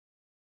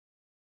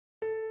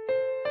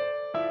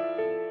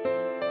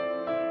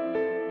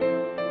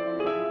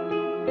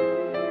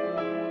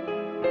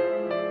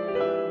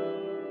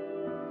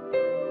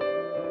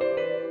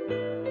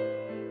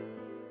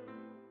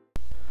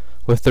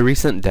With the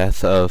recent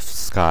death of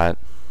Scott,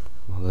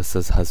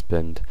 Melissa's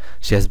husband,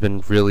 she has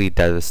been really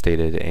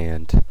devastated,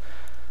 and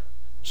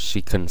she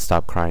couldn't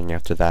stop crying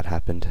after that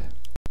happened.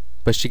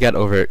 But she got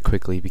over it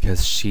quickly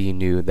because she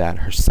knew that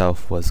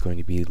herself was going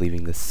to be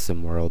leaving this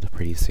sim world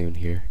pretty soon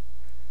here.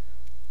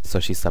 So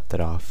she slept it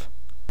off.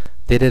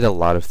 They did a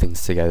lot of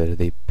things together.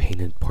 They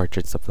painted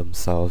portraits of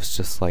themselves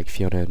just like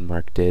Fiona and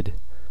Mark did.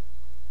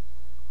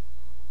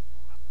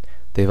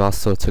 They've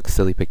also took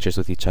silly pictures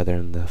with each other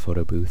in the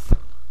photo booth.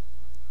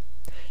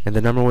 And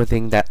the number one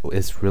thing that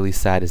is really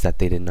sad is that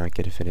they did not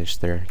get to finish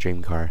their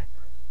dream car.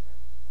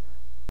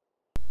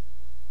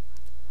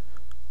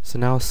 So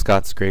now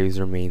Scott's grave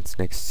remains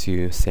next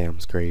to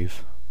Sam's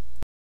grave.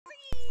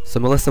 So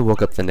Melissa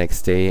woke up the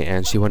next day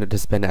and she wanted to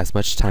spend as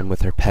much time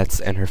with her pets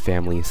and her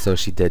family, so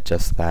she did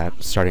just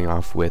that, starting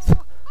off with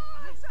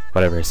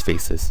whatever his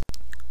face is.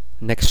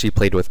 Next she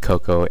played with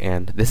Coco,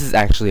 and this is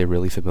actually a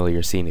really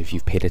familiar scene if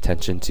you've paid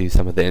attention to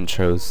some of the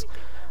intros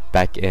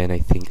back in, I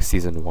think,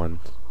 season 1.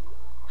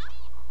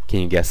 Can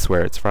you guess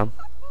where it's from?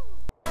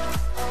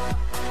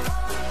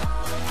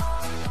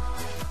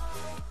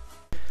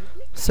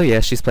 So yeah,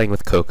 she's playing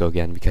with Coco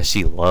again because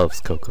she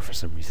loves Coco for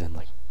some reason.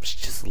 Like, she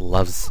just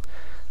loves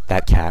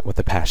that cat with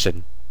a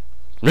passion.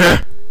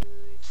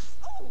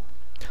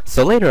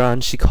 So later on,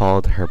 she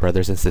called her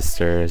brothers and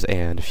sisters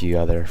and a few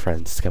other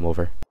friends to come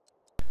over.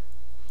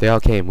 They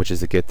all came, which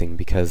is a good thing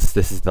because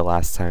this is the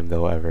last time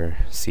they'll ever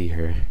see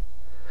her.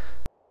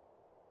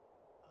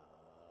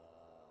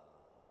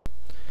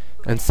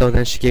 And so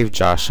then she gave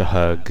Josh a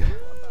hug.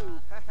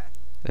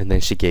 And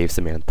then she gave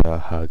Samantha a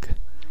hug.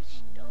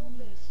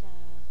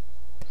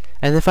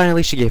 And then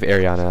finally she gave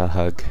Ariana a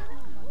hug.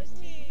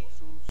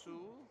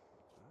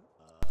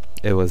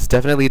 It was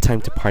definitely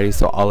time to party,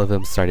 so all of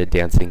them started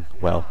dancing.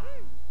 Well,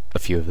 a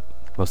few of them,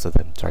 most of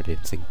them started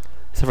dancing.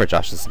 Except for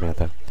Josh and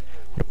Samantha.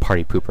 What a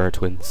party pooper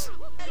twins.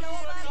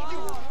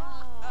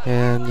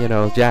 And, you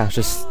know, yeah,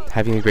 just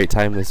having a great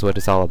time is what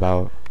it's all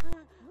about.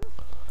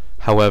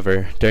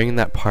 However, during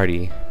that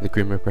party, the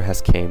Grim Reaper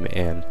has came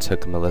and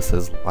took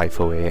Melissa's life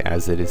away,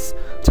 as it is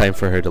time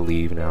for her to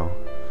leave now.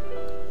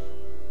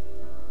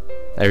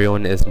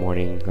 Everyone is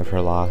mourning of her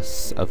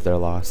loss, of their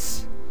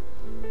loss.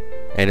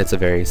 And it's a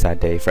very sad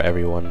day for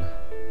everyone.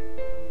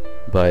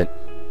 But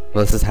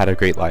Melissa's had a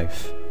great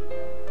life.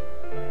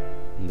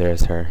 And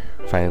there's her,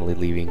 finally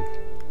leaving.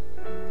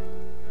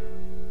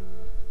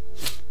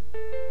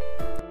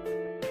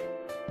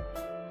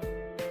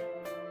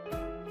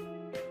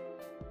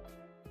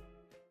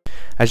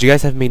 As you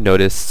guys have may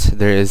noticed,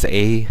 there is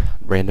a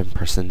random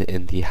person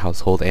in the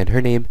household, and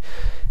her name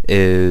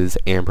is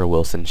Amber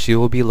Wilson. She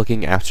will be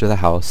looking after the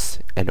house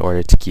in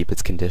order to keep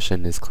its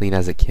condition as clean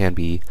as it can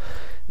be,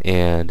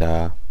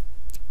 and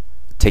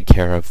take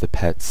care of the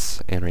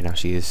pets. And right now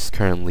she is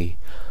currently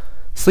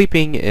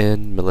sleeping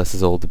in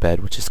Melissa's old bed,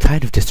 which is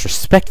kind of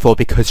disrespectful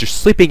because you're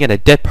sleeping in a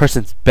dead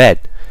person's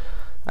bed.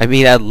 I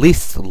mean, at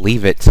least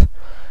leave it,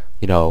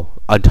 you know,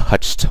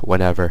 untouched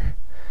whenever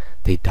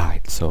they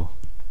died. So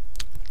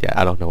yeah,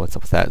 I don't know what's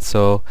up with that.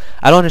 So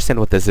I don't understand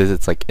what this is.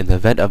 It's like, in the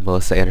event of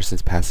Melissa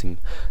Anderson's passing,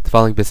 the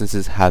following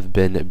businesses have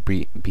been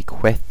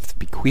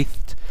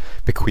bequeathed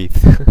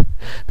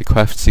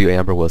to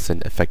Amber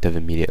Wilson, effective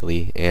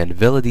immediately, and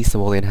Villa di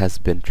Simoleon has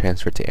been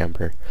transferred to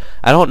Amber.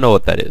 I don't know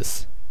what that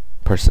is.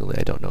 Personally,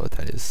 I don't know what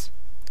that is.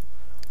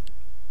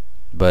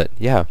 But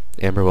yeah,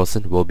 Amber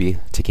Wilson will be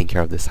taking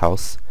care of this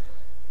house,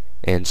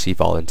 and she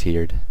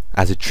volunteered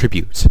as a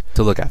tribute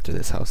to look after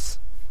this house.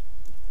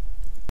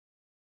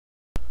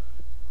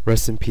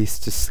 Rest in peace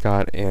to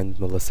Scott and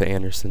Melissa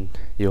Anderson.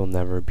 You'll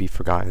never be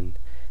forgotten,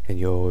 and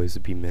you'll always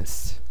be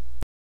missed.